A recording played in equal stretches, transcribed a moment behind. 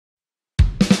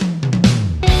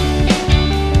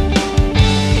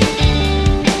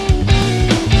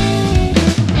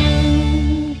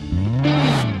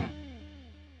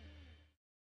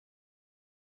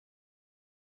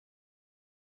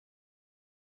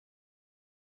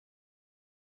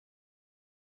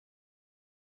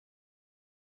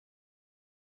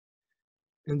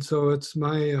And so it's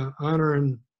my honor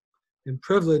and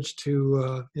privilege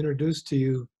to introduce to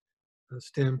you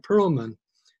Stan Perlman.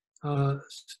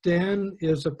 Stan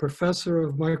is a professor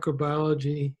of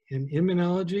microbiology and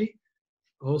immunology,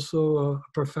 also a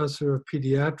professor of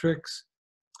pediatrics,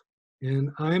 and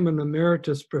I'm an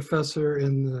emeritus professor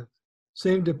in the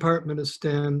same department as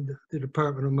Stan, the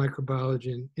Department of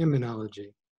Microbiology and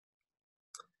Immunology.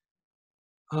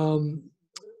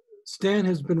 Stan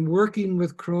has been working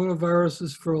with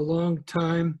coronaviruses for a long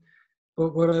time,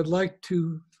 but what I'd like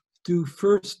to do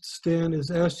first, Stan, is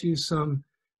ask you some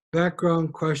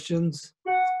background questions.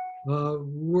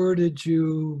 Where did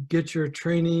you get your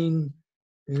training,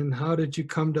 and how did you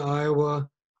come to Iowa,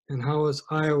 and how has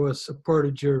Iowa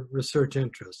supported your research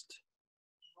interest?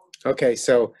 Okay,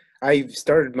 so I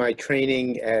started my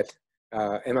training at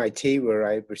MIT, where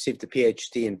I received a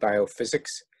PhD in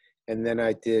biophysics, and then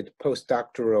I did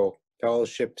postdoctoral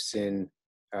fellowships in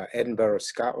Edinburgh,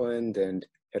 Scotland, and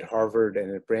at Harvard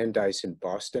and at Brandeis in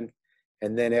Boston.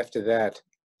 And then after that,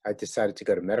 I decided to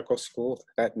go to medical school.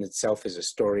 That in itself is a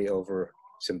story over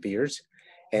some beers.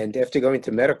 And after going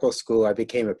to medical school, I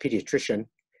became a pediatrician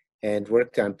and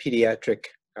worked on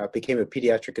became a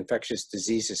pediatric infectious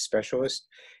diseases specialist.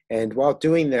 And while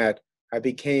doing that, I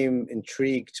became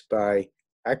intrigued by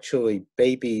actually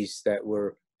babies that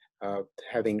were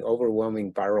having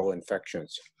overwhelming viral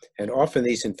infections. And often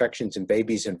these infections in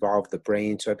babies involve the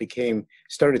brain. So I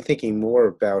started thinking more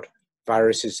about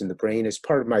viruses in the brain. As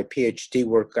part of my PhD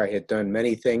work, I had done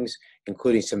many things,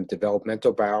 including some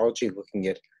developmental biology, looking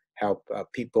at how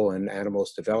people and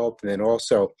animals develop, and then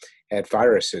also at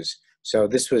viruses. So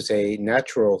this was a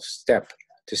natural step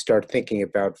to start thinking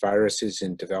about viruses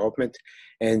in development.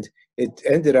 And it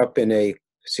ended up in a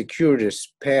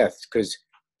circuitous path, because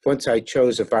once I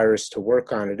chose a virus to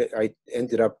work on it, I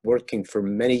ended up working for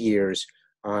many years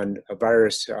on a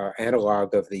virus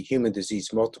analog of the human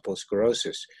disease multiple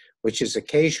sclerosis, which is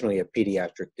occasionally a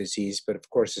pediatric disease, but of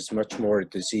course it's much more a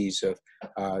disease of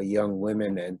young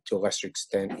women and to a lesser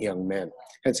extent young men,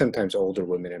 and sometimes older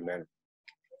women and men.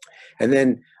 And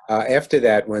then after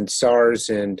that, when SARS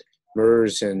and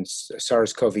MERS and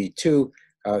SARS-CoV-2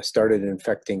 started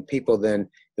infecting people, then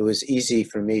it was easy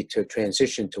for me to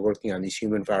transition to working on these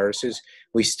human viruses.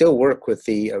 We still work with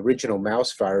the original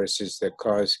mouse viruses that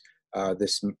cause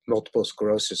this multiple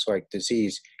sclerosis-like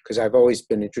disease, because I've always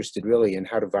been interested really in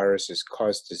how do viruses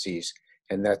cause disease,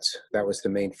 and that was the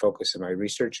main focus of my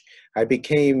research. I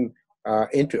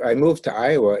moved to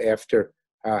Iowa after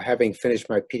having finished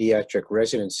my pediatric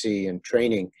residency and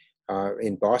training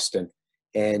in Boston,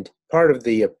 and part of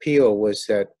the appeal was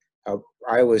that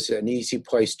Iowa's an easy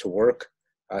place to work.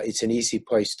 It's an easy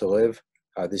place to live.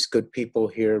 There's good people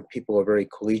here. People are very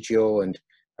collegial and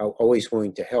always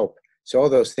willing to help. So all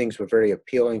those things were very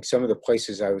appealing. Some of the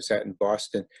places I was at in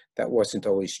Boston, that wasn't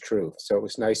always true. So it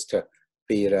was nice to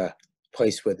be at a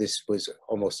place where this was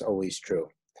almost always true.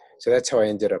 So that's how I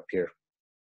ended up here.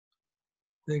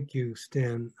 Thank you,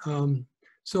 Stan.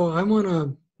 So I want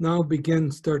to now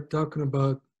start talking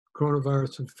about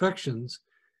coronavirus infections.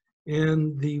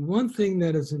 And the one thing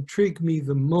that has intrigued me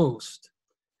the most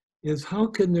is how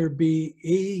can there be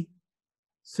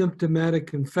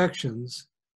asymptomatic infections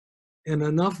and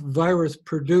enough virus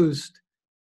produced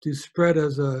to spread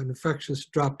as an infectious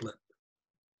droplet?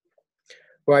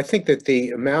 Well, I think that the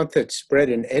amount that's spread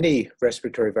in any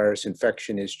respiratory virus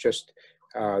infection is just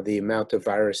the amount of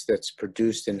virus that's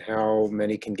produced and how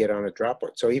many can get on a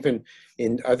droplet. So even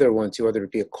in other ones, whether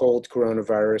it be a cold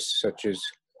coronavirus, such as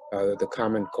the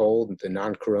common cold, the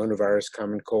non-coronavirus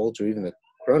common colds, or even the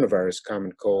coronavirus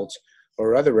common colds,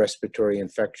 or other respiratory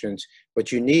infections,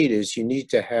 what you need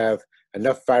to have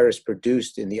enough virus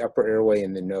produced in the upper airway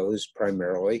in the nose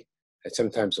primarily, and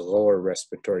sometimes the lower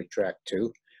respiratory tract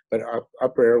too, but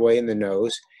upper airway in the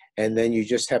nose, and then you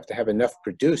just have to have enough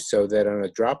produced so that on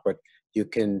a droplet you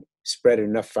can spread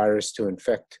enough virus to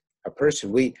infect a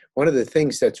person. One of the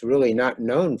things that's really not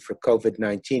known for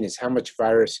COVID-19 is how much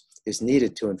virus is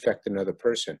needed to infect another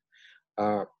person.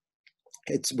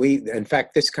 In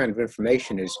fact, this kind of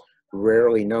information is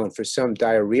rarely known. For some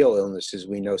diarrheal illnesses,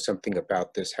 we know something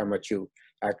about this, how much you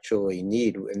actually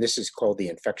need, and this is called the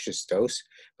infectious dose.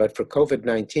 But for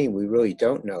COVID-19, we really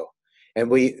don't know.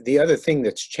 And the other thing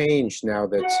that's changed now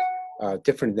that's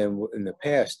different than in the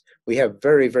past, we have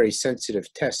very, very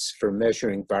sensitive tests for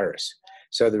measuring virus.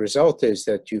 So the result is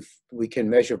that we can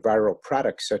measure viral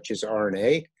products such as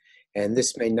RNA, and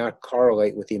this may not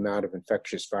correlate with the amount of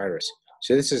infectious virus.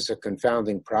 So this is a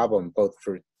confounding problem, both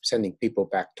for sending people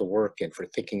back to work and for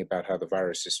thinking about how the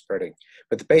virus is spreading.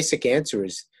 But the basic answer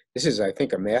is, this is, I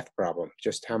think, a math problem,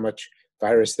 just how much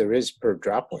virus there is per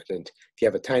droplet. And if you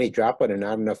have a tiny droplet and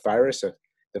not enough virus,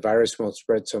 the virus won't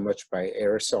spread so much by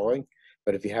aerosoling.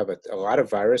 But if you have a lot of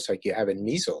virus, like you have in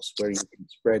measles, where you can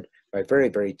spread by very,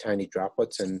 very tiny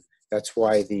droplets, and that's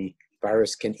why the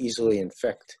virus can easily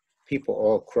infect people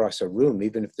all across a room,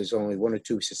 even if there's only 1 or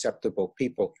 2 susceptible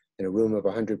people in a room of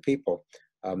 100 people,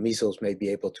 measles may be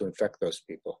able to infect those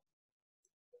people.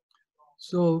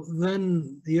 So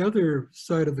then the other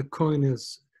side of the coin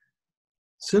is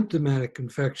symptomatic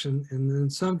infection, and in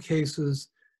some cases,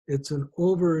 it's an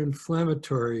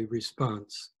over-inflammatory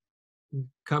response.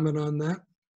 Comment on that?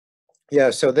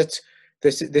 Yeah, so this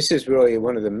is really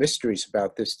one of the mysteries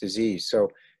about this disease. So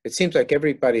it seems like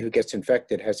everybody who gets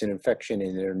infected has an infection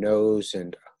in their nose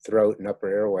and throat and upper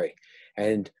airway.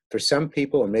 And for some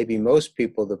people, or maybe most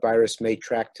people, the virus may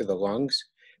track to the lungs,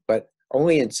 but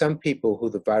only in some people who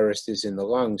the virus is in the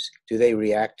lungs do they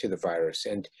react to the virus.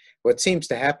 And what seems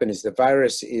to happen is the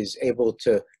virus is able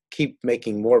to keep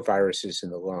making more viruses in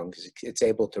the lungs. It's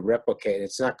able to replicate.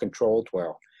 It's not controlled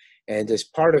well. And as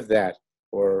part of that,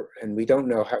 and we don't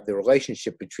know how the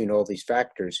relationship between all these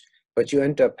factors, but you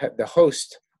end up, the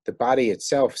host, the body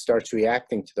itself starts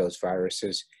reacting to those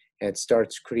viruses and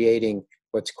starts creating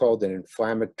what's called an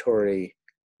inflammatory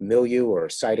milieu or a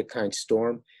cytokine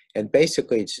storm. And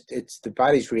basically it's the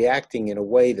body's reacting in a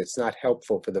way that's not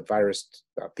helpful for the virus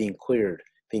being cleared,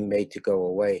 being made to go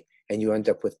away, and you end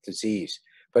up with disease.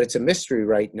 But it's a mystery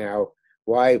right now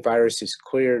why virus is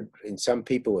cleared in some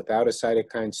people without a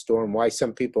cytokine storm, why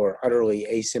some people are utterly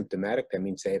asymptomatic. That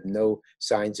means they have no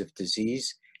signs of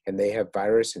disease and they have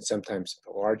virus and sometimes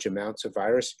large amounts of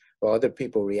virus, while other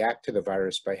people react to the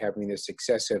virus by having this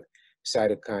excessive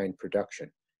cytokine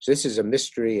production. So this is a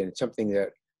mystery, and it's something that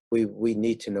we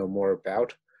need to know more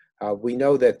about. We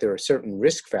know that there are certain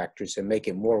risk factors that make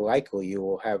it more likely you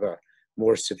will have a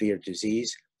more severe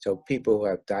disease. So people who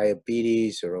have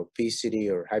diabetes or obesity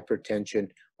or hypertension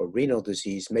or renal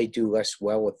disease may do less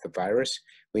well with the virus.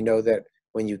 We know that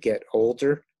when you get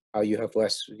older,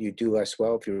 you do less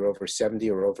well. If you're over 70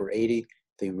 or over 80,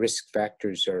 the risk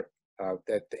factors are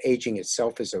that the aging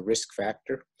itself is a risk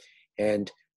factor.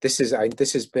 And this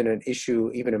has been an issue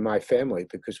even in my family,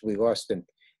 because I lost an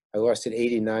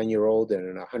 89-year-old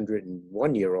and an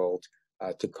 101-year-old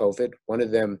to COVID. One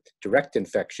of them direct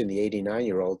infection, the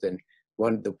 89-year-old, and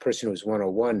the person who was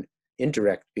 101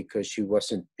 indirect, because she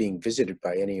wasn't being visited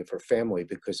by any of her family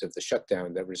because of the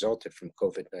shutdown that resulted from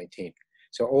COVID-19.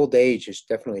 So old age is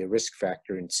definitely a risk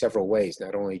factor in several ways,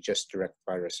 not only just direct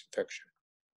virus infection.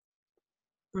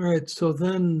 All right, so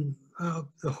then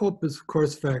the hope is, of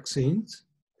course, vaccines.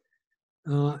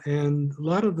 And a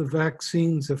lot of the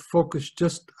vaccines have focused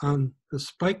just on the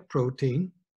spike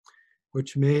protein,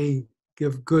 which may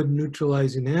give good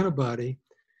neutralizing antibody.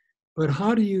 But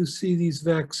how do you see these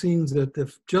vaccines that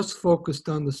have just focused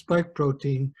on the spike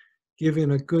protein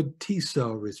giving a good T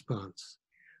cell response?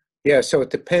 Yeah, so it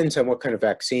depends on what kind of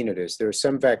vaccine it is. There are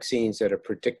some vaccines that are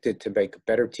predicted to make a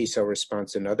better T cell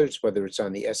response than others, whether it's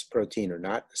on the S protein or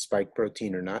not, the spike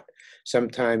protein or not.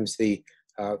 Sometimes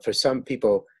for some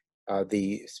people,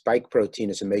 the spike protein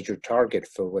is a major target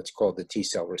for what's called the T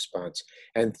cell response.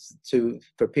 And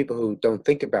for people who don't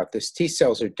think about this, T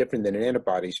cells are different than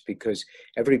antibodies because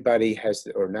everybody has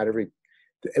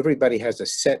a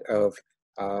set of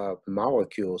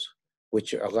molecules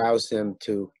which allows them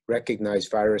to recognize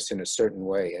virus in a certain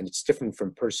way. And it's different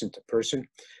from person to person.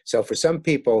 So for some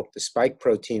people, the spike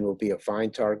protein will be a fine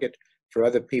target. For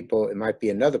other people, it might be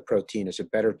another protein is a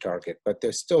better target, but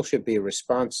there still should be a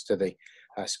response to the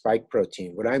spike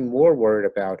protein. What I'm more worried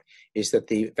about is that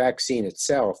the vaccine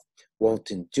itself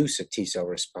won't induce a T cell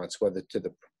response, whether to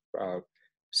the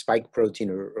spike protein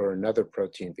or another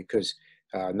protein, because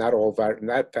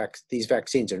these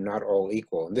vaccines are not all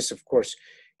equal. And this, of course,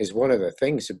 is one of the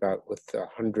things about with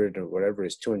 100 or whatever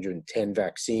is 210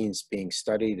 vaccines being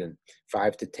studied and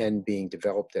 5 to 10 being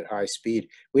developed at high speed.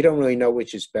 We don't really know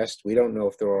which is best. We don't know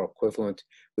if they're all equivalent.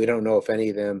 We don't know if any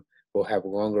of them will have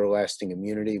longer lasting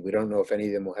immunity. We don't know if any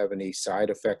of them will have any side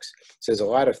effects. So there's a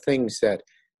lot of things that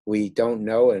we don't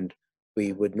know, and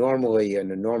we would normally,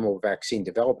 in a normal vaccine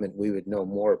development, we would know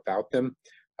more about them,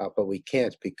 but we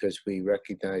can't because we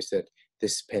recognize that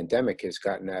this pandemic has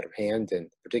gotten out of hand,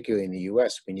 and particularly in the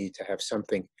US, we need to have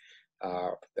something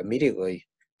immediately.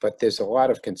 But there's a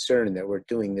lot of concern that we're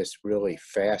doing this really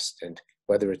fast, and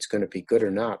whether it's going to be good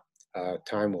or not,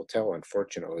 time will tell,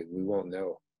 unfortunately. We won't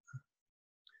know.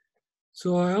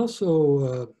 So I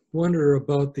also wonder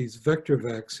about these vector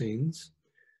vaccines,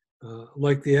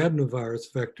 like the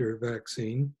adenovirus vector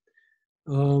vaccine.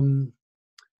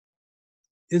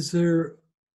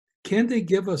 Can they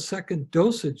give a second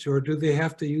dosage, or do they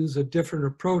have to use a different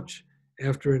approach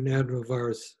after an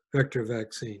adenovirus vector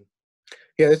vaccine?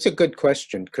 Yeah, that's a good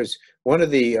question, because one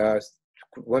of the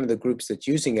groups that's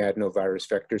using adenovirus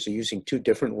vectors are using two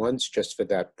different ones just for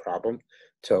that problem.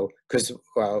 So, because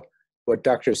what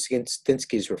Dr.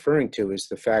 Stinski is referring to is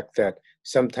the fact that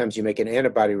sometimes you make an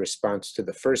antibody response to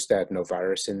the first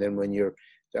adenovirus, and then when you're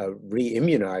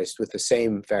re-immunized with the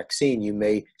same vaccine, you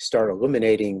may start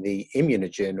eliminating the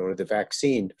immunogen or the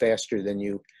vaccine faster than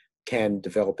you can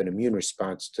develop an immune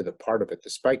response to the part of it, the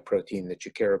spike protein that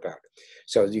you care about.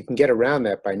 So you can get around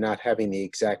that by not having the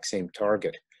exact same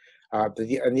target. But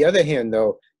on the other hand,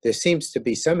 though, there seems to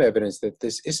be some evidence that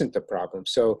this isn't the problem.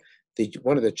 So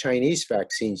one of the Chinese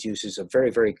vaccines uses a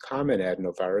very, very common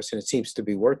adenovirus, and it seems to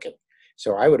be working.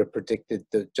 So I would have predicted,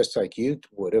 that, just like you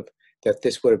would have, that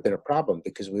this would have been a problem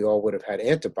because we all would have had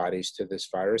antibodies to this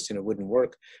virus and it wouldn't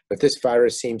work. But this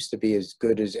virus seems to be as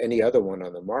good as any other one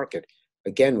on the market,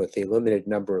 again, with the limited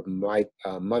number of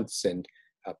months and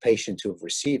patients who have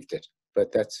received it.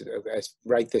 But that's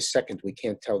right this second, we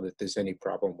can't tell that there's any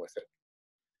problem with it.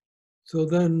 So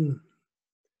then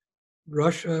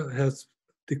Russia has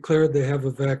declared they have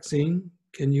a vaccine.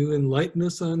 Can you enlighten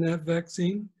us on that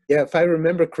vaccine? Yeah, if I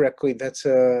remember correctly, that's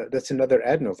another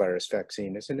adenovirus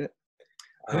vaccine, isn't it?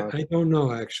 I don't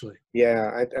know, actually.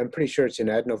 Yeah, I'm pretty sure it's an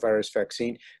adenovirus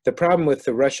vaccine. The problem with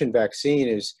the Russian vaccine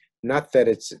is not that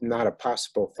it's not a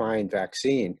possible fine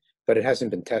vaccine, but it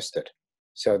hasn't been tested.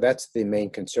 So that's the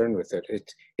main concern with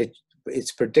it.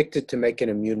 It's predicted to make an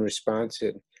immune response.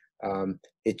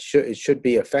 It should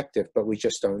be effective, but we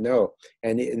just don't know.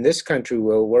 And in this country,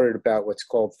 we're worried about what's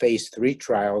called phase 3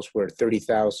 trials, where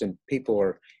 30,000 people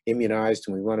are immunized,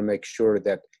 and we want to make sure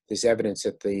that there's evidence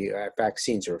that the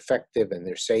vaccines are effective and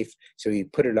they're safe. So you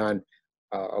put it on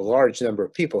a large number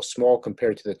of people, small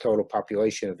compared to the total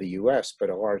population of the US, but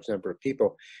a large number of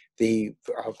people. The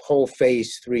whole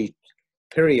phase 3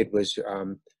 period was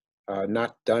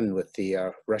not done with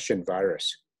the Russian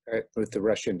virus, with the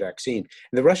Russian vaccine.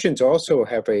 And the Russians also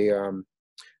have they've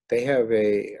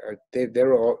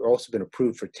also been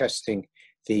approved for testing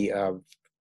the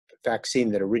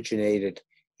vaccine that originated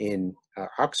in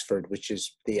Oxford, which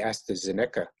is the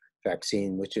AstraZeneca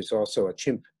vaccine, which is also a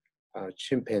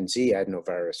chimpanzee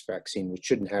adenovirus vaccine, which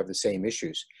shouldn't have the same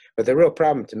issues. But the real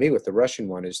problem to me with the Russian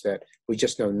one is that we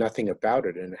just know nothing about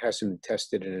it, and it hasn't been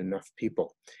tested in enough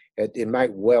people. It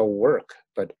might well work,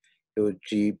 but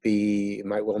it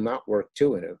might well not work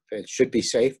too, and it should be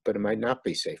safe, but it might not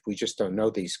be safe. We just don't know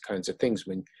these kinds of things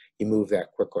when you move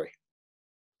that quickly.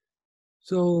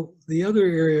 So the other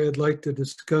area I'd like to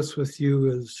discuss with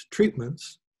you is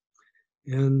treatments.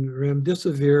 And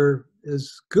remdesivir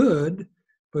is good,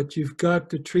 but you've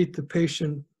got to treat the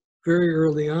patient very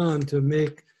early on to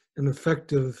make an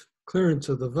effective clearance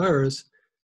of the virus.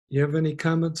 You have any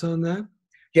comments on that?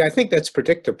 Yeah, I think that's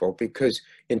predictable, because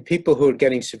in people who are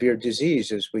getting severe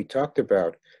disease, as we talked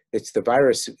about, it's the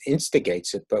virus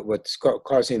instigates it, but what's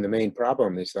causing the main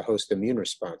problem is the host immune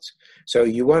response. So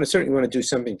you certainly want to do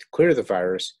something to clear the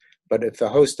virus, but if the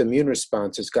host immune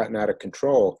response has gotten out of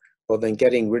control, well, then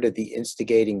getting rid of the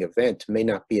instigating event may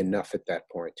not be enough at that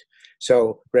point.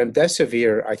 So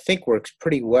remdesivir, I think, works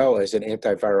pretty well as an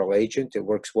antiviral agent. It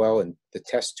works well in the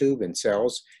test tube in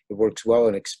cells. It works well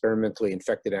in experimentally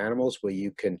infected animals, where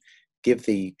you can give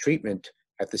the treatment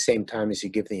at the same time as you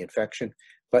give the infection.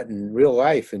 But in real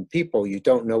life, in people, you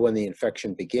don't know when the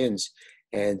infection begins.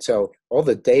 And so all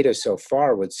the data so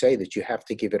far would say that you have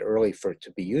to give it early for it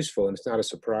to be useful, and it's not a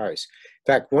surprise.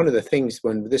 In fact, one of the things,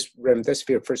 when this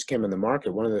remdesivir first came on the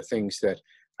market, one of the things that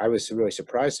I was really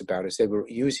surprised about is they were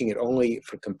using it only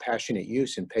for compassionate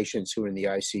use in patients who are in the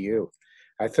ICU.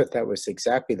 I thought that was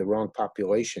exactly the wrong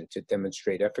population to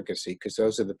demonstrate efficacy, because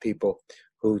those are the people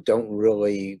who don't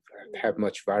really have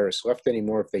much virus left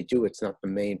anymore. If they do, it's not the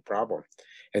main problem.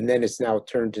 And then it's now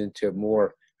turned into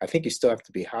more, I think you still have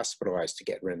to be hospitalized to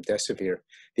get remdesivir.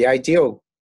 The ideal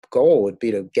goal would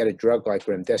be to get a drug like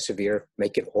remdesivir,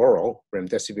 make it oral.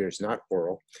 Remdesivir is not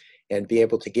oral, and be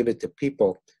able to give it to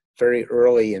people very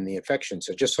early in the infection.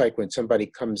 So just like when somebody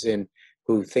comes in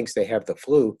who thinks they have the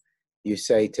flu, you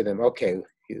say to them, okay,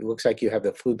 it looks like you have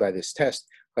the flu by this test,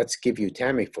 let's give you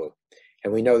Tamiflu.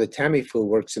 And we know that Tamiflu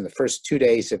works in the first 2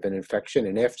 days of an infection,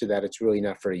 and after that, it's really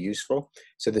not very useful.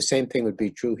 So the same thing would be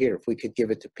true here. If we could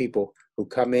give it to people who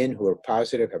come in, who are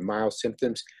positive, have mild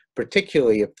symptoms,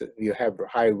 particularly if you have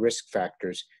high risk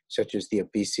factors, such as the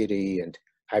obesity and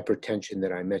hypertension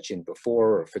that I mentioned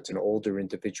before, or if it's an older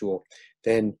individual,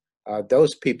 then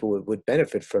those people would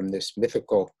benefit from this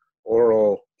mythical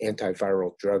oral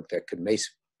antiviral drug that could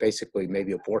basically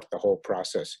maybe abort the whole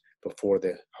process before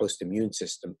the host immune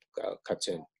system cuts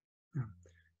in.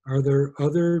 Are there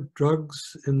other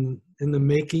drugs in the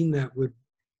making that would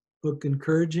look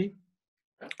encouraging?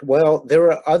 Well,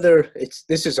 there are other,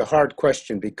 this is a hard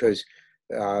question because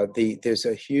there's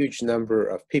a huge number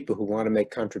of people who want to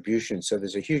make contributions. So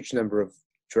there's a huge number of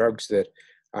drugs that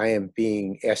I am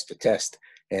being asked to test.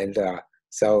 And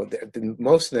so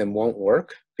most of them won't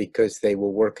work because they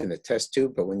will work in the test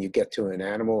tube. But when you get to an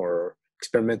animal or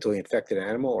experimentally infected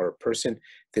animal or a person,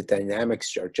 the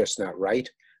dynamics are just not right.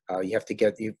 You have to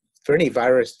get, for any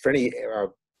virus, for any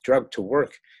drug to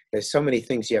work, there's so many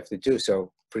things you have to do.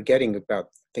 So forgetting about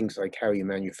things like how you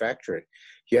manufacture it,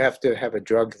 you have to have a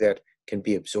drug that can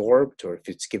be absorbed, or if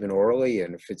it's given orally,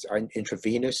 and if it's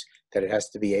intravenous, that it has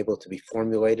to be able to be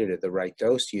formulated at the right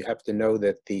dose. You have to know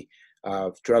that the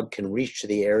drug can reach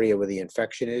the area where the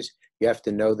infection is. You have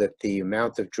to know that the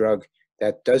amount of drug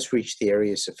that does reach the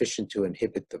area is sufficient to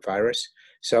inhibit the virus.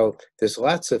 So there's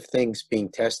lots of things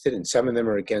being tested, and some of them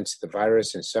are against the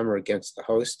virus and some are against the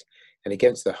host. And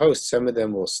against the host, some of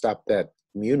them will stop that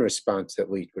immune response that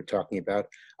we were talking about.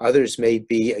 Others may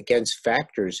be against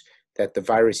factors that the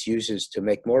virus uses to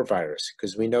make more virus,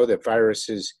 because we know that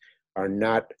viruses are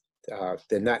not,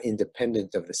 they're not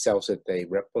independent of the cells that they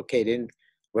replicate in.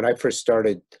 When I first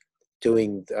started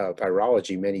doing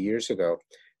virology many years ago,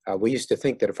 we used to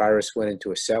think that a virus went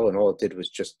into a cell and all it did was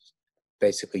just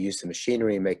basically use the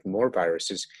machinery and make more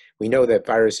viruses. We know that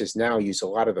viruses now use a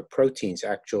lot of the proteins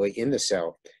actually in the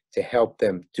cell to help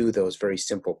them do those very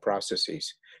simple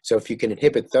processes. So if you can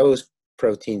inhibit those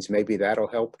proteins, maybe that'll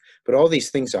help. But all these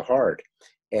things are hard.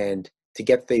 And to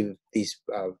get these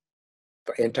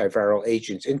antiviral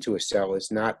agents into a cell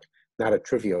is not a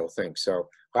trivial thing. So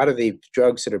a lot of the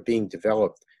drugs that are being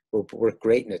developed will work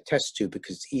great in a test tube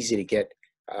because it's easy to get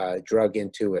a drug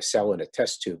into a cell in a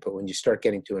test tube. But when you start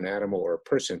getting to an animal or a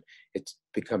person, it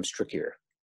becomes trickier.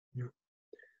 Yeah.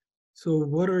 So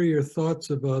what are your thoughts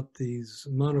about these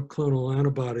monoclonal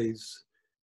antibodies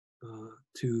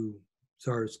to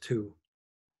SARS-2?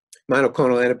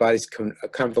 Monoclonal antibodies,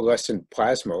 convalescent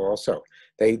plasma also,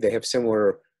 they have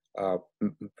similar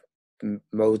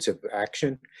modes of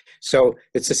action. So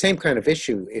it's the same kind of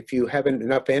issue. If you have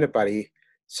enough antibody,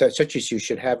 such as you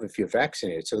should have if you're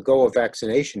vaccinated. So the goal of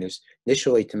vaccination is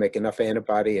initially to make enough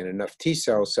antibody and enough T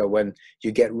cells so when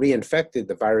you get reinfected,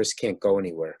 the virus can't go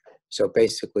anywhere. So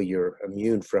basically you're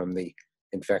immune from the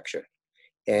infection.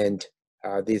 And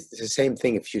the same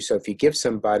thing if you give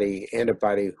somebody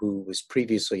antibody who was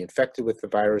previously infected with the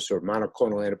virus, or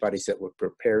monoclonal antibodies that were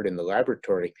prepared in the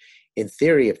laboratory, in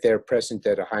theory, if they're present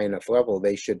at a high enough level,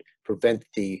 they should prevent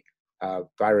the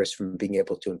virus from being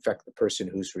able to infect the person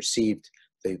who's received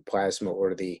the plasma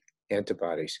or the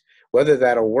antibodies. Whether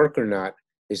that'll work or not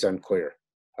is unclear.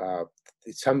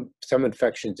 Some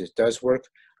infections it does work.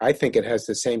 I think it has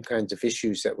the same kinds of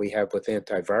issues that we have with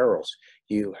antivirals.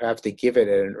 You have to give it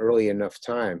at an early enough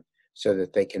time so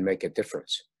that they can make a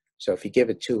difference. So if you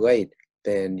give it too late,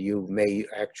 then you may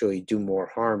actually do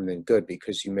more harm than good,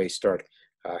 because you may start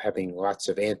having lots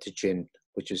of antigen,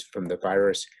 which is from the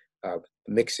virus,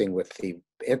 mixing with the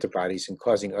antibodies and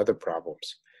causing other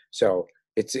problems. So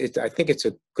I think it's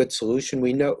a good solution.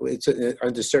 We know it's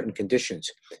under certain conditions.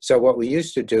 So what we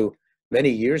used to do many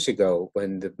years ago,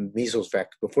 when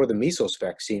before the measles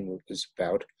vaccine was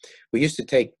about, we used to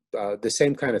take the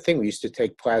same kind of thing. We used to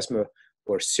take plasma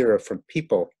or sera from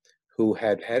people who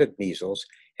had had measles,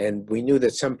 and we knew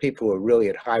that some people were really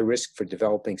at high risk for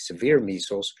developing severe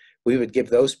measles. We would give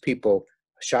those people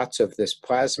shots of this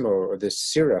plasma or this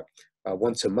sera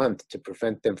once a month to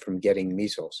prevent them from getting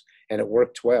measles, and it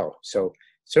worked well. So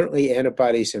certainly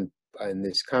antibodies and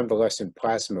this convalescent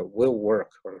plasma will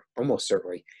work, or almost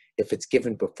certainly, if it's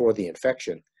given before the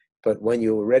infection. But when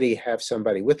you already have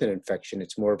somebody with an infection,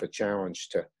 it's more of a challenge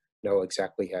to know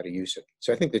exactly how to use it.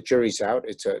 So I think the jury's out.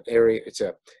 It's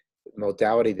a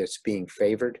modality that's being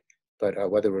favored, but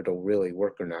whether it'll really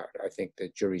work or not, I think the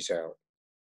jury's out.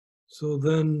 So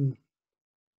then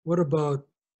what about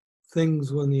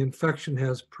things when the infection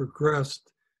has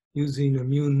progressed using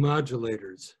immune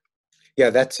modulators? Yeah,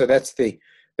 that's the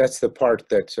part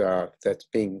that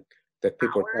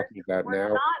people are talking about now.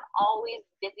 We're not always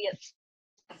busy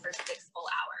for 6 full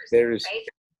hours.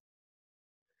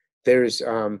 There's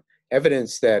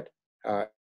evidence that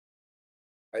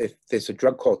if there's a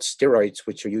drug called steroids,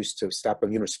 which are used to stop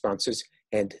immune responses,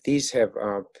 and these have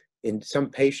in some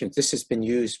patients, this has been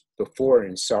used before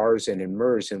in SARS and in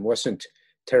MERS and wasn't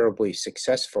terribly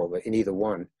successful in either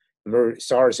one.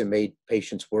 SARS, it made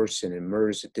patients worse, and in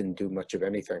MERS it didn't do much of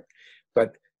anything.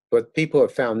 But what people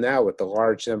have found now with the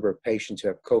large number of patients who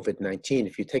have COVID-19,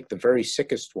 if you take the very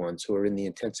sickest ones who are in the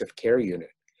intensive care unit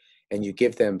and you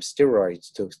give them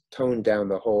steroids to tone down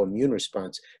the whole immune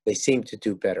response, they seem to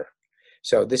do better.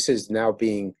 So this is now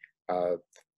being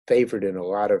favored in a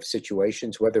lot of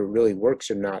situations. Whether it really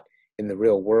works or not in the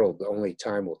real world, only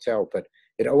time will tell. But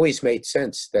it always made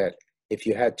sense that if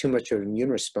you had too much of an immune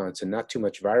response and not too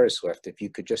much virus left, if you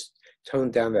could just tone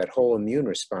down that whole immune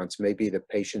response, maybe the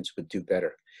patients would do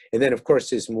better. And then, of course,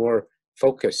 there's more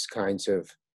focused kinds of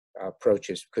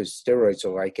approaches, because steroids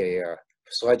are like a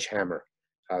sledgehammer.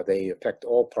 They affect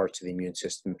all parts of the immune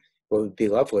system. What would be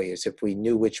lovely is if we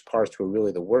knew which parts were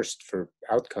really the worst for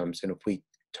outcomes, and if we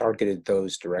targeted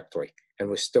those directly.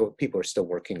 And people are still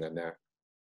working on that.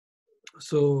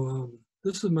 So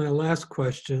this is my last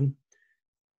question.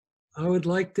 I would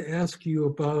like to ask you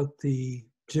about the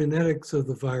genetics of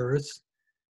the virus.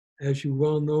 As you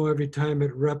well know, every time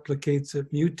it replicates,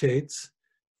 it mutates.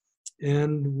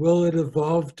 And will it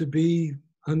evolve to be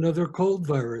another cold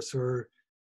virus? Or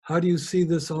how do you see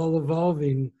this all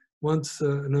evolving once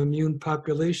an immune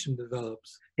population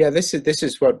develops? Yeah, this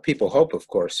is what people hope, of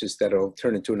course, is that it'll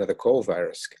turn into another cold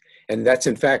virus. And that's,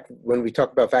 in fact, when we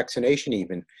talk about vaccination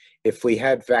even, if we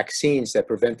had vaccines that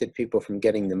prevented people from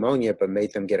getting pneumonia but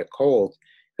made them get a cold,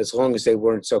 as long as they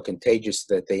weren't so contagious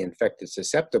that they infected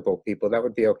susceptible people, that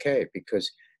would be okay,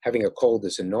 because having a cold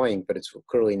is annoying, but it's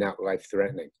clearly not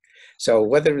life-threatening. So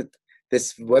whether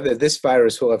this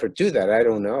virus will ever do that, I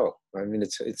don't know. I mean,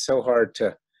 it's so hard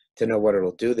to know what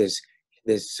it'll do. There's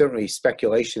certainly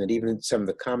speculation that even some of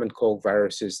the common cold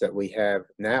viruses that we have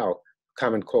now,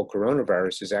 common cold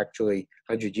coronavirus, is actually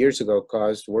 100 years ago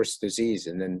caused worse disease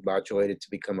and then modulated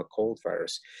to become a cold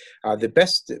virus. I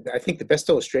think the best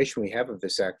illustration we have of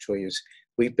this actually is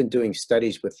we've been doing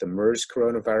studies with the MERS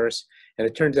coronavirus, and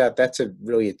it turns out that's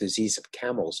really a disease of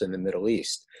camels in the Middle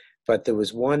East. But there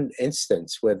was one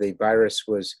instance where the virus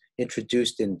was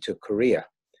introduced into Korea.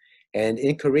 And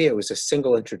in Korea, it was a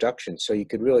single introduction, so you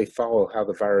could really follow how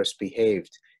the virus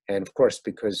behaved. And of course,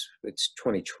 because it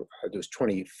was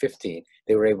 2015,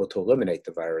 they were able to eliminate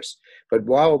the virus. But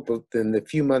in the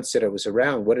few months that it was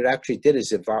around, what it actually did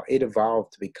is it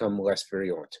evolved to become less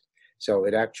virulent. So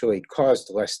it actually caused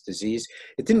less disease.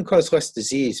 It didn't cause less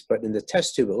disease, but in the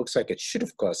test tube, it looks like it should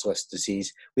have caused less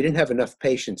disease. We didn't have enough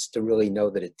patients to really know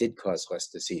that it did cause less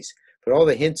disease. But all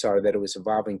the hints are that it was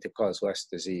evolving to cause less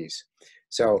disease.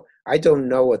 So I don't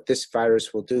know what this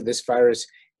virus will do. This virus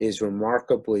is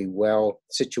remarkably well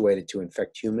situated to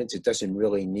infect humans. It doesn't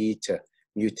really need to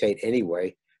mutate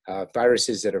anyway.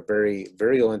 Viruses that are very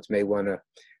virulent may want to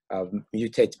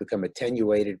mutate to become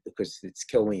attenuated because it's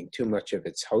killing too much of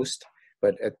its host.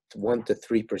 But at 1 to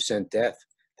 3% death,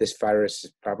 this virus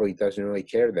probably doesn't really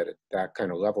care that that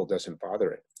kind of level doesn't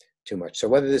bother it too much. So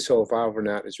whether this will evolve or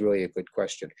not is really a good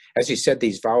question. As you said,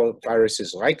 these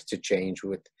viruses like to change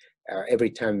with every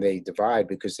time they divide,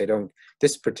 because they don't.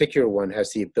 This particular one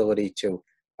has the ability to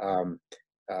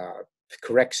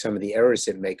correct some of the errors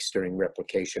it makes during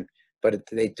replication, but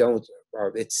they don't.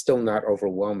 It's still not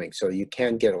overwhelming. So you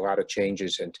can get a lot of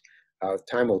changes, and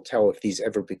time will tell if these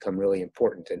ever become really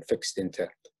important and fixed into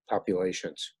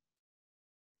populations.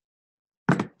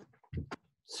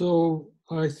 So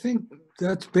I think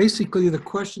that's basically the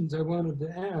questions I wanted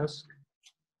to ask.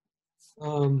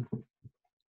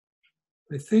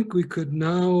 I think we could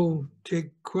now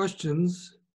take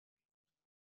questions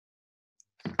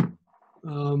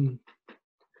from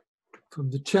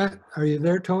the chat. Are you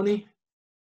there, Tony?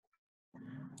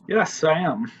 Yes, I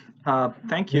am.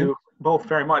 Thank you both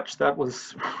very much. That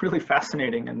was really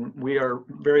fascinating, and we are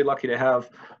very lucky to have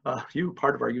you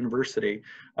part of our university.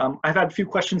 I've had a few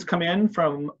questions come in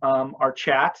from our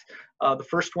chat. The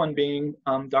first one being,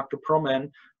 Dr.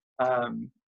 Perlman,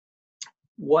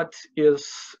 what is,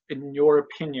 in your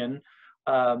opinion,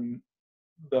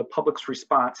 the public's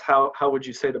response? How would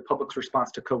you say the public's response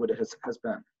to COVID has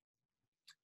been?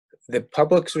 The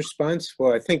public's response?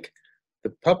 Well, I think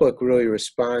the public really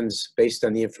responds based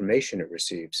on the information it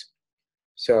receives.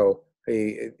 So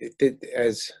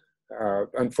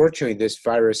unfortunately, this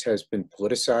virus has been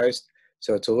politicized,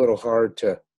 so it's a little hard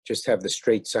to just have the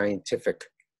straight scientific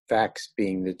facts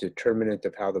being the determinant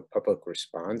of how the public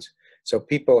responds. So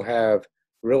people have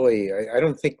really, I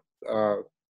don't think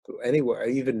anyone,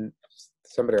 even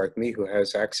somebody like me who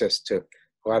has access to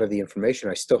a lot of the information,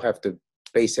 I still have to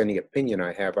base any opinion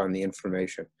I have on the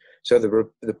information. So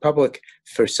the public,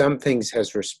 for some things,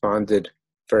 has responded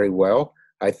very well.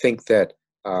 I think that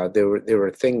there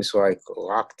were things like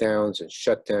lockdowns and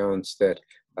shutdowns that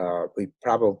we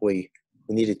probably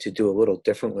needed to do a little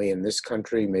differently in this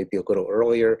country, maybe a little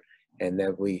earlier, and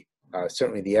that we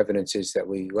certainly the evidence is that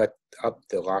we let up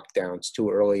the lockdowns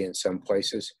too early in some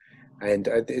places. And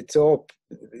it's all,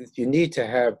 you need to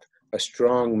have a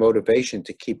strong motivation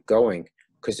to keep going,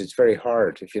 because it's very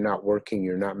hard. If you're not working,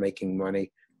 you're not making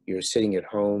money, you're sitting at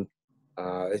home.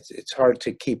 It's hard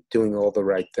to keep doing all the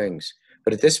right things.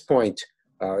 But at this point,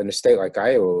 in a state like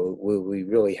Iowa, we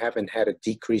really haven't had a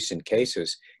decrease in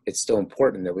cases. It's still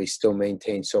important that we still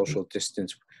maintain social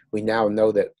distance. We now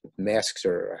know that masks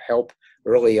are a help.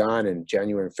 Early on in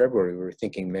January and February, we were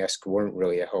thinking masks weren't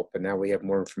really a help, but now we have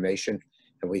more information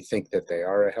and we think that they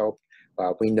are a help.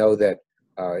 We know that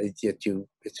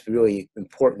it's really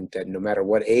important that no matter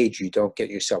what age, you don't get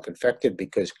yourself infected,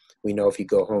 because we know if you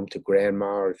go home to grandma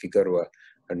or if you go to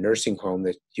a nursing home,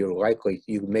 that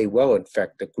you may well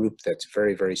infect a group that's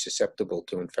very, very susceptible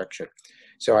to infection.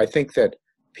 So I think that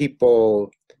people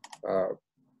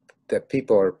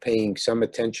are paying some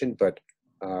attention, but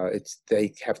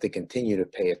they have to continue to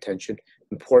pay attention.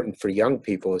 Important for young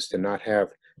people is to not have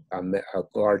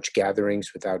large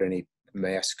gatherings without any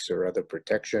masks or other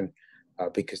protection,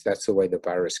 because that's the way the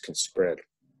virus can spread.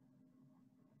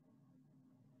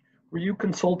 Were you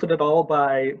consulted at all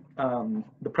by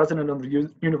the president of the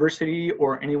university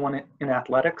or anyone in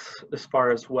athletics as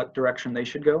far as what direction they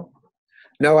should go?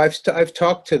 No, I've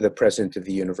talked to the president of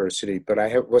the university, but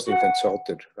I wasn't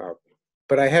consulted.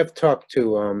 But I have talked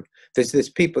to there's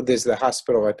the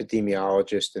hospital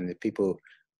epidemiologist and the people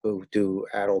who do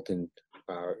adult and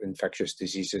infectious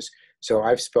diseases. So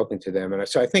I've spoken to them, and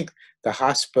so I think the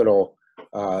hospital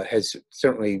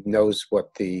certainly knows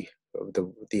what the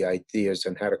ideas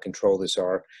on how to control this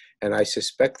are, and I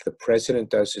suspect the president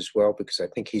does as well, because I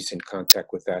think he's in contact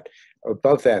with that.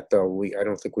 Above that, though, I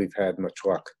don't think we've had much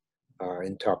luck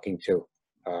in talking to,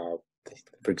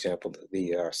 for example,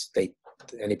 the state,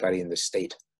 anybody in the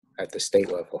state at the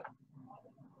state level.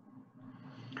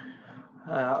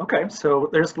 Okay, so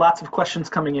there's lots of questions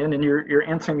coming in, and you're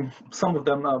answering some of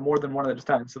them more than one at a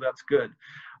time, so that's good.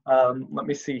 Let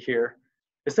me see here.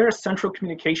 Is there a central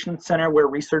communication center where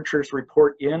researchers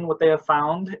report in what they have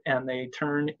found and they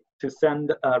turn to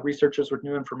send researchers with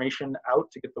new information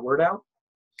out to get the word out?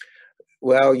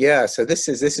 Well, yeah, so this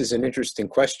is an interesting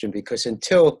question, because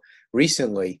until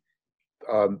recently,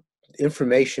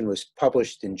 information was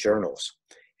published in journals.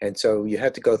 And so you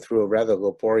had to go through a rather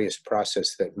laborious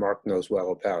process that Mark knows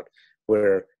well about,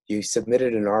 where you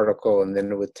submitted an article and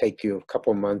then it would take you a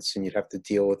couple of months and you'd have to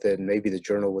deal with it, and maybe the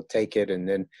journal would take it, and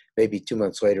then maybe 2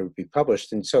 months later it would be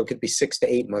published. And so it could be 6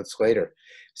 to 8 months later.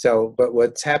 So, but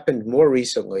what's happened more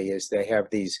recently is they have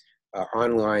these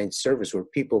online servers where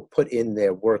people put in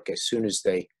their work as soon as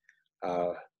they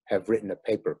have written a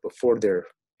paper, before they're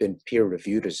been peer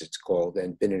reviewed, as it's called,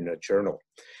 and been in a journal.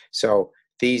 So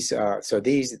this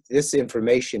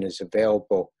information is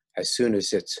available as soon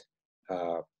as it's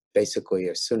basically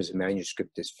as soon as the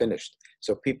manuscript is finished.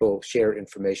 So people share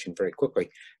information very quickly.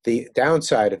 The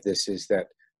downside of this is that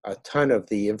a ton of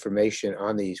the information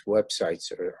on these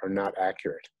websites are not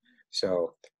accurate.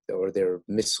 So, or they're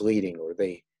misleading, or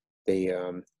they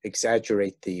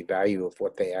exaggerate the value of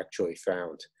what they actually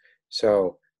found.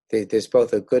 So there's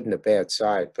both a good and a bad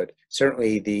side, but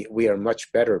certainly we are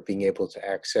much better at being able to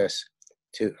access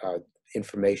to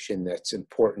information that's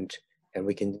important, and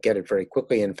we can get it very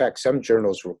quickly. In fact, some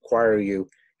journals require you,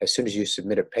 as soon as you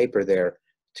submit a paper there,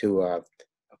 to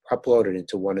upload it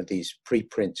into one of these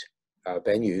preprint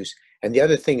venues. And the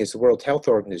other thing is the World Health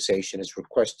Organization has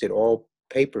requested all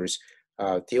papers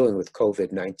dealing with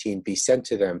COVID-19 be sent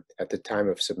to them at the time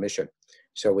of submission.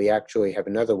 So we actually have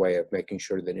another way of making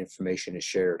sure that information is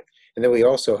shared. And then we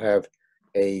also have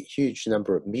a huge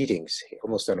number of meetings,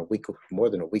 almost on more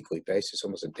than a weekly basis,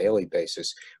 almost a daily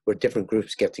basis, where different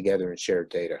groups get together and share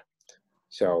data.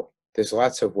 So there's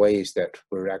lots of ways that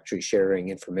we're actually sharing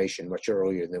information much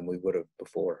earlier than we would have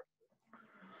before.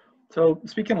 So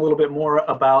speaking a little bit more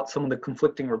about some of the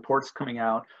conflicting reports coming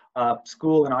out,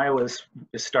 school in Iowa is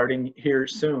starting here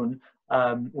soon.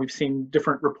 We've seen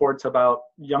different reports about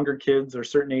younger kids or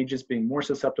certain ages being more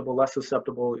susceptible, less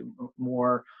susceptible,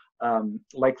 more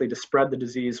likely to spread the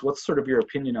disease. What's sort of your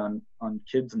opinion on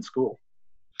kids in school?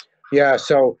 Yeah,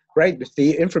 so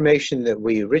the information that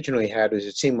we originally had was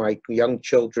it seemed like young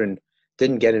children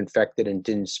didn't get infected and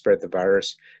didn't spread the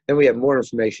virus. Then we have more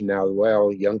information now,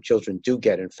 well, young children do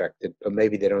get infected, but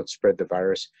maybe they don't spread the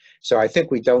virus. So I think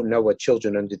we don't know what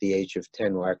children under the age of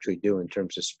 10 will actually do in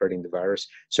terms of spreading the virus.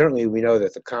 Certainly we know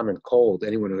that the common cold,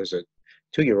 anyone who has a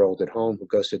 2-year-old at home who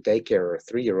goes to daycare, or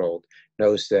a 3-year-old,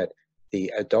 knows that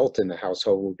the adult in the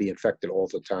household will be infected all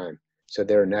the time. So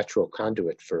they're a natural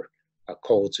conduit for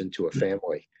colds into a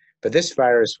family. But this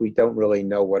virus, we don't really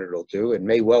know what it'll do. It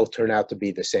may well turn out to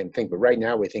be the same thing. But right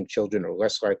now, we think children are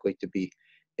less likely to be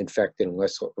infected, and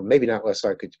or maybe not less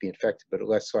likely to be infected, but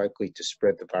less likely to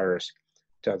spread the virus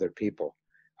to other people.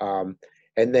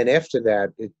 And then after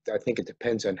that, I think it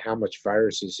depends on how much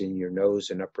virus is in your nose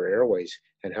and upper airways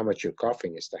and how much you're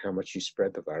coughing as to how much you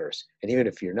spread the virus. And even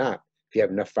if you're not, if you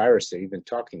have enough virus there, even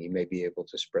talking, you may be able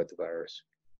to spread the virus.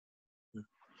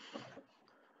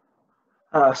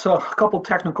 So a couple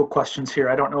technical questions here.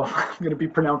 I don't know if I'm going to be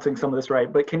pronouncing some of this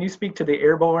right, but can you speak to the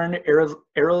airborne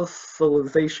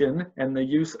aerosolization and the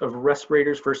use of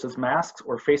respirators versus masks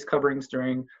or face coverings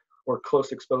during or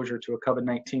close exposure to a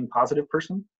COVID-19 positive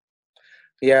person?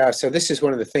 Yeah, so this is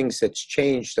one of the things that's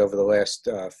changed over the last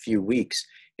few weeks,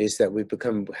 is that we've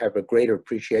have a greater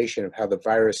appreciation of how the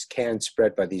virus can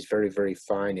spread by these very, very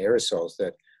fine aerosols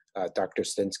that Dr.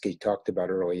 Stinski talked about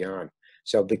early on.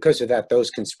 So because of that,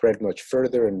 those can spread much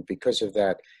further, and because of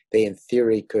that, they in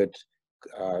theory could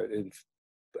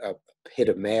hit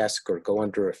a mask or go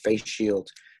under a face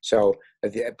shield. So,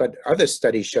 but other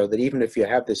studies show that even if you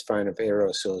have this fine of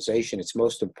aerosolization, it's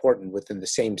most important within the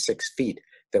same 6 feet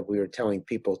that we were telling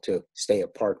people to stay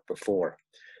apart before.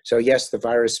 So yes, the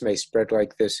virus may spread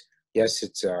like this. Yes,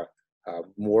 it's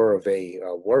more of a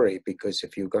worry, because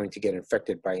if you're going to get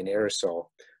infected by an aerosol,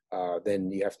 then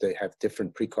you have to have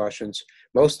different precautions.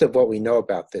 Most of what we know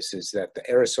about this is that the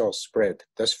aerosol spread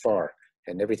thus far,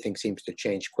 and everything seems to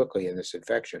change quickly in this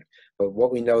infection. But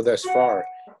what we know thus far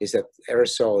is that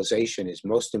aerosolization is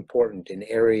most important in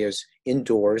areas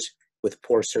indoors with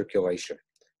poor circulation.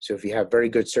 So if you have very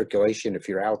good circulation, if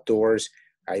you're outdoors,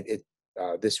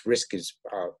 this risk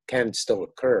can still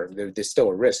occur. There's still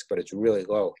a risk, but it's really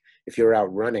low. If you're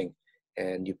out running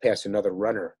and you pass another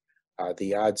runner,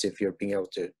 the odds of you being able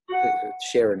to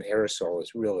share an aerosol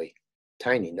is really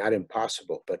tiny, not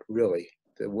impossible, but really,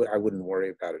 I wouldn't worry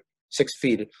about it. 6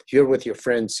 feet, if you're with your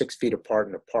friends 6 feet apart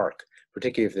in a park,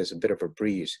 particularly if there's a bit of a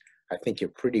breeze, I think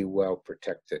you're pretty well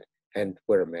protected, and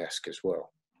wear a mask as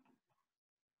well.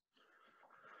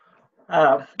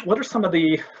 What are some of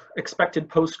the expected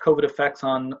post-COVID effects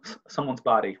on someone's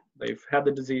body? They've had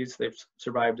the disease, they've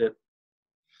survived it.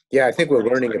 Yeah, I think we're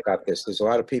learning about this. There's a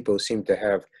lot of people who seem to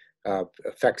have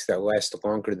effects that last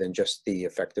longer than just the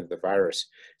effect of the virus.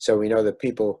 So we know that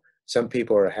some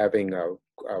people are having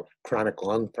chronic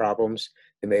lung problems.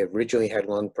 They may have originally had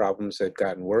lung problems that have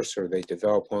gotten worse, or they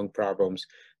develop lung problems.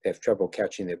 They have trouble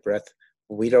catching their breath.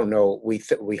 We don't know. We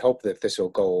hope that this will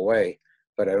go away,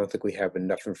 but I don't think we have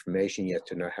enough information yet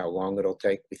to know how long it'll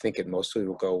take. We think it mostly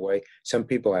will go away. Some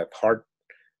people have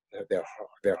their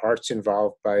heart's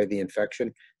involved by the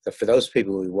infection. So for those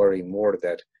people, we worry more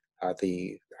that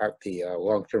the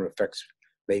long-term effects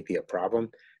may be a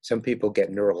problem. Some people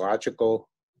get neurological,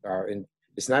 and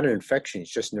it's not an infection,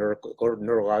 it's just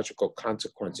neurological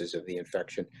consequences of the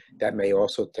infection. That may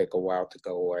also take a while to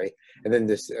go away. And then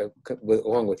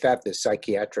along with that, there's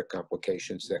psychiatric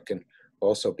complications that can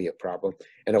also be a problem.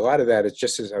 And a lot of that is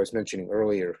just as I was mentioning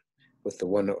earlier with the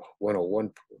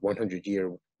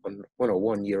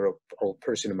 101-year-old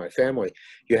person in my family.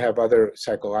 You have other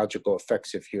psychological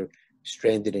effects if you're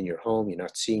stranded in your home, you're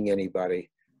not seeing anybody.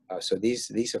 So these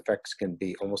effects can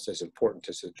be almost as important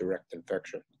as a direct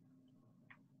infection.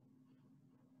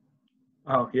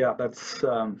 Oh yeah, that's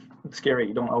scary.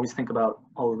 You don't always think about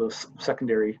all of those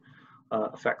secondary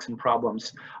effects and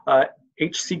problems.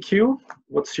 HCQ,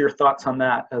 what's your thoughts on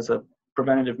that as a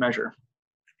preventative measure?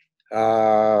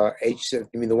 You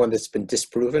mean the one that's been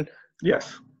disproven?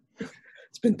 Yes.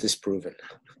 It's been disproven.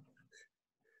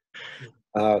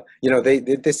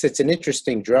 It's an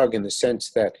interesting drug in the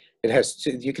sense that it has,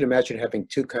 you can imagine having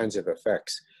two kinds of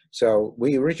effects. So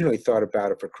we originally thought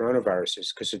about it for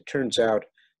coronaviruses because it turns out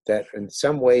that in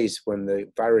some ways when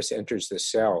the virus enters the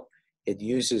cell, it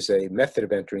uses a method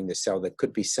of entering the cell that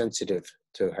could be sensitive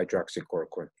to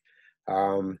hydroxychloroquine.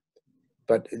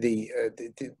 But we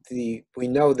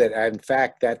know that in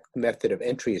fact that method of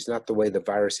entry is not the way the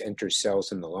virus enters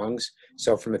cells in the lungs.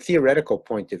 So from a theoretical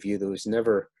point of view, there was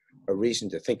never a reason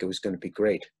to think it was going to be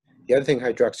great. The other thing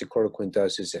hydroxychloroquine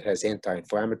does is it has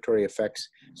anti-inflammatory effects.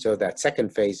 So that second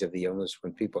phase of the illness,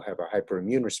 when people have a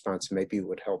hyperimmune response, maybe it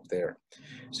would help there.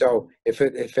 So if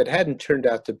it hadn't turned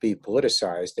out to be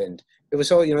politicized, and it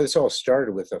was all, this all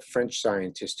started with a French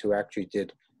scientist who actually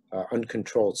did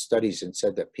uncontrolled studies and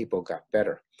said that people got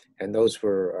better, and those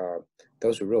were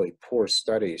really poor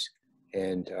studies.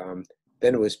 And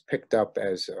then it was picked up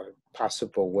as a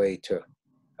possible way to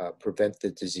prevent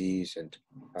the disease and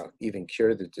even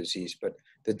cure the disease. But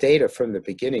the data from the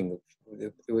beginning,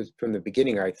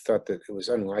 I thought that it was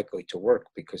unlikely to work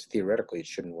because theoretically it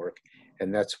shouldn't work.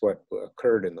 And that's what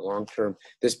occurred in the long term.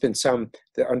 There's been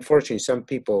unfortunately, some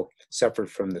people suffered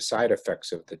from the side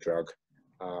effects of the drug.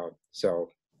 That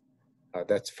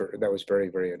was very,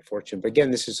 very unfortunate. But again,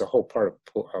 this is a whole part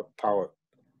of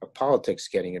politics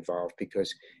getting involved,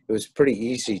 because it was pretty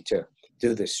easy to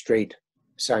do this straight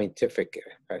scientific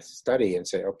study and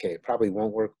say, okay, it probably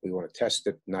won't work. We want to test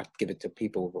it, not give it to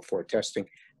people before testing.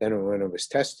 Then when it was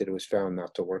tested, it was found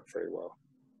not to work very well.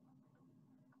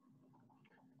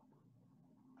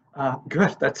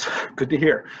 Good, that's good to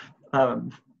hear. Do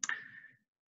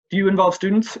you involve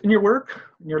students in your work,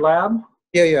 in your lab?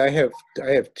 Yeah, I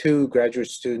have 2 graduate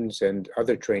students and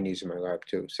other trainees in my lab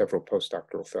too, several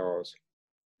postdoctoral fellows.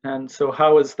 And so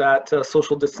how is that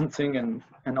social distancing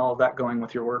and all of that going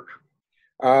with your work?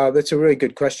 That's a really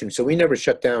good question. So we never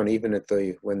shut down, even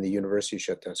when the university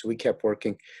shut down. So we kept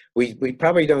working. We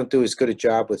probably don't do as good a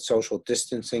job with social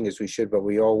distancing as we should, but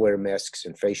we all wear masks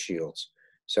and face shields.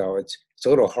 So it's a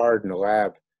little hard in the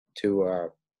lab to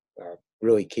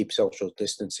really keep social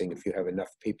distancing if you have enough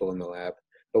people in the lab.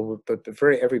 But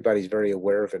everybody's very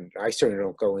aware of it. And I certainly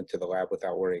don't go into the lab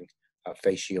without wearing a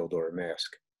face shield or a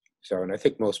mask. So, and I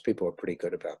think most people are pretty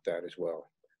good about that as well.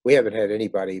 We haven't had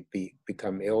anybody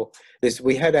become ill.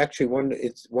 We had actually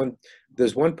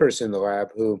there's one person in the lab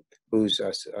whose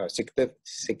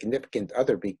significant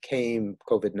other became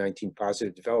COVID-19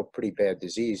 positive, developed pretty bad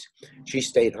disease. She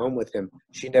stayed home with him.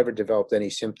 She never developed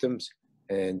any symptoms.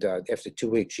 And after 2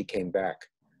 weeks, she came back.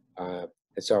 And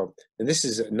this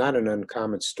is not an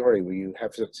uncommon story where you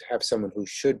have someone who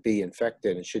should be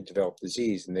infected and should develop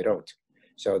disease, and they don't.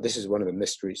 So this is one of the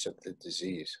mysteries of the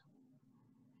disease.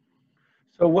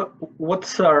 So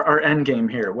what's our end game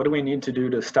here? What do we need to do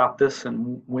to stop this,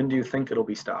 and when do you think it'll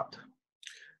be stopped?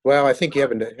 Well, I think you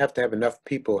have to have enough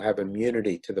people have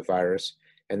immunity to the virus,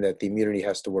 and that the immunity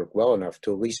has to work well enough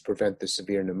to at least prevent the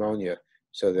severe pneumonia,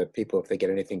 so that people, if they get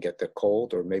anything, get the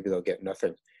cold, or maybe they'll get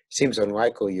nothing. It seems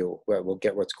unlikely we'll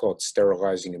get what's called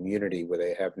sterilizing immunity, where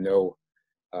they have no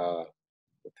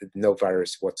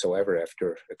virus whatsoever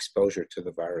after exposure to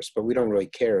the virus. But we don't really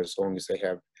care as long as they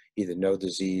have either no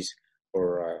disease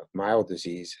or mild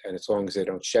disease, and as long as they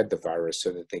don't shed the virus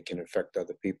so that they can infect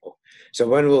other people. So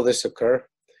when will this occur?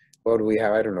 What do we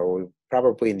have? I don't know.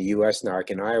 Probably in the U.S. now, like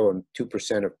in Iowa,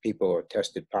 2% of people are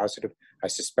tested positive. I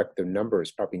suspect the number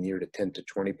is probably near to 10 to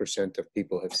 20% of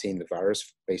people have seen the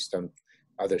virus based on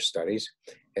other studies.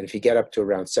 And if you get up to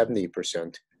around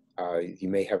 70%, you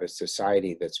may have a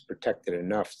society that's protected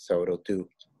enough so it'll do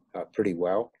pretty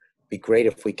well. Be great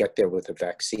if we get there with a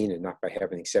vaccine and not by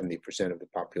having 70% of the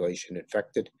population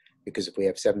infected, because if we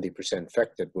have 70%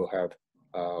 infected, we'll have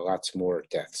lots more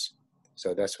deaths.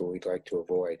 So that's what we'd like to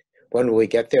avoid. When will we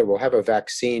get there? We'll have a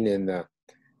vaccine in the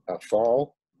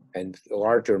fall, and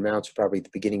larger amounts probably at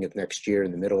the beginning of next year,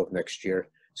 in the middle of next year.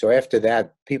 So after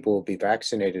that, people will be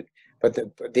vaccinated. But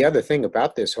the other thing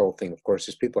about this whole thing, of course,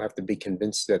 is people have to be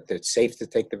convinced that it's safe to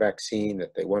take the vaccine,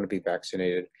 that they want to be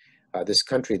vaccinated. This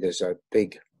country, there's a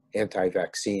big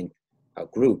anti-vaccine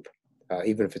group,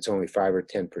 even if it's only 5 or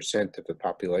 10% of the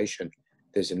population.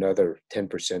 There's another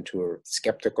 10% who are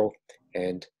skeptical,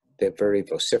 and they're very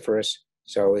vociferous.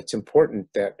 So it's important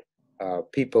that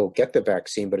people get the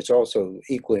vaccine, but it's also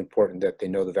equally important that they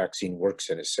know the vaccine works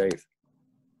and is safe.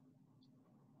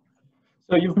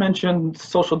 So you've mentioned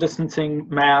social distancing,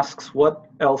 masks. What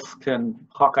else can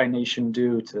Hawkeye Nation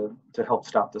do to help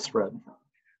stop the spread?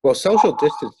 Well, social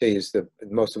distancing is the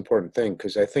most important thing,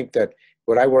 because I think that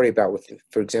what I worry about with,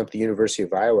 for example, the University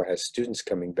of Iowa has students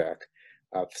coming back.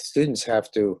 Students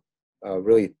have to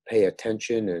really pay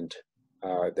attention, and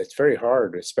that's very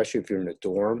hard, especially if you're in a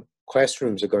dorm.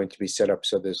 Classrooms are going to be set up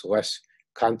so there's less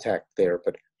contact there,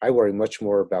 but I worry much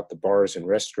more about the bars and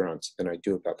restaurants than I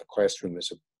do about the classroom as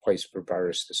a place for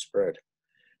virus to spread.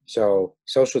 So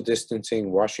social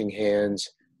distancing, washing hands,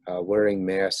 wearing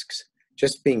masks,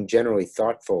 just being generally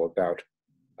thoughtful about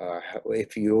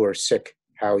if you are sick,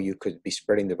 how you could be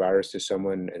spreading the virus to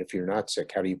someone, and if you're not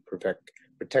sick, how do you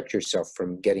protect yourself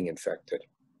from getting infected?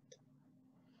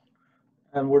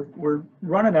 And we're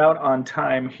running out on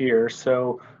time here,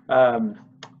 so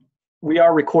we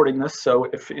are recording this, so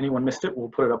if anyone missed it, we'll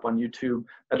put it up on YouTube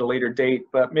at a later date.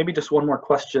 But maybe just one more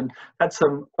question. Had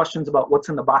some questions about what's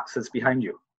in the boxes behind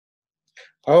you.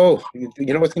 Oh, you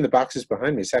know what's in the boxes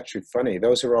behind me? It's actually funny.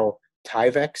 Those are all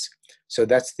Tyveks. So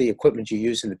that's the equipment you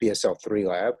use in the BSL-3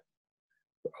 lab.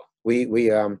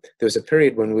 There was a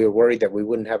period when we were worried that we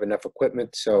wouldn't have enough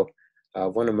equipment. So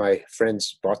one of my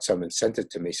friends bought some and sent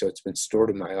it to me. So it's been stored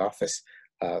in my office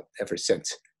ever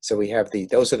since. So we have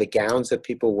those are the gowns that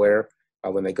people wear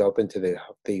when they go up into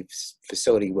the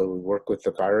facility where we work with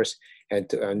the virus.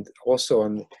 And also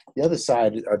on the other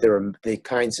side, there are the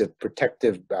kinds of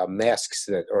protective masks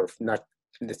that are not,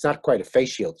 it's not quite a face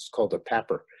shield, it's called a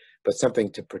PAPR, but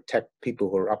something to protect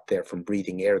people who are up there from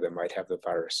breathing air that might have the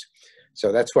virus.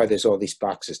 So that's why there's all these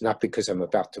boxes, not because I'm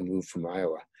about to move from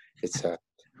Iowa.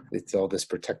 It's all this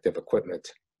protective equipment.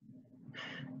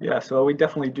 Yeah, so we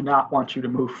definitely do not want you to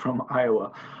move from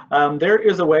Iowa. There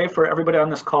is a way for everybody on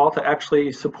this call to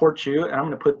actually support you, and I'm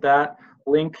going to put that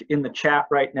link in the chat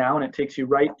right now, and it takes you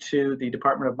right to the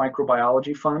Department of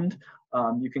Microbiology Fund.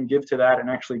 You can give to that and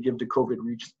actually give to COVID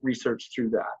research through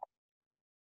that.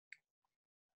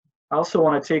 I also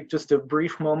want to take just a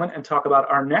brief moment and talk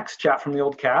about our next Chat from the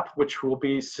Old Cap, which will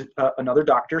be another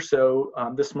doctor. So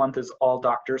this month is all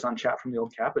doctors on Chat from the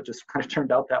Old Cap. It just kind of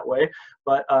turned out that way.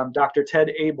 But Dr.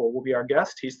 Ted Abel will be our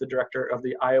guest. He's the director of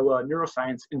the Iowa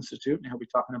Neuroscience Institute, and he'll be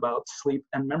talking about sleep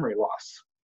and memory loss.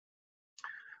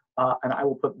 And I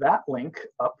will put that link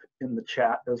up in the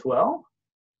chat as well,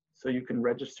 so you can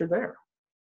register there.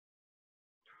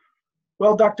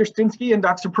 Well, Dr. Stinski and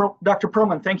Dr.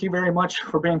 Perlman, thank you very much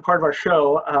for being part of our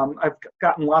show. I've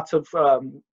gotten lots of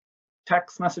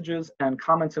text messages and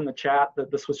comments in the chat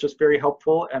that this was just very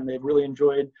helpful, and they've really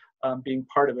enjoyed being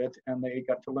part of it, and they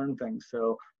got to learn things.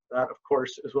 So that, of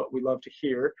course, is what we love to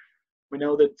hear. We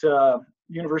know that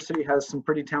university has some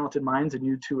pretty talented minds, and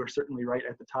you two are certainly right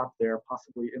at the top there,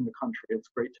 possibly in the country. It's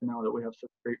great to know that we have such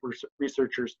great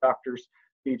researchers, doctors,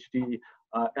 PhD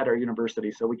at our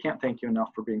university. So we can't thank you enough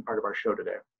for being part of our show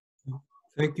today.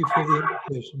 Thank you for the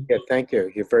invitation. Yeah, thank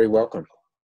you. You're very welcome.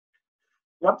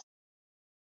 Yep.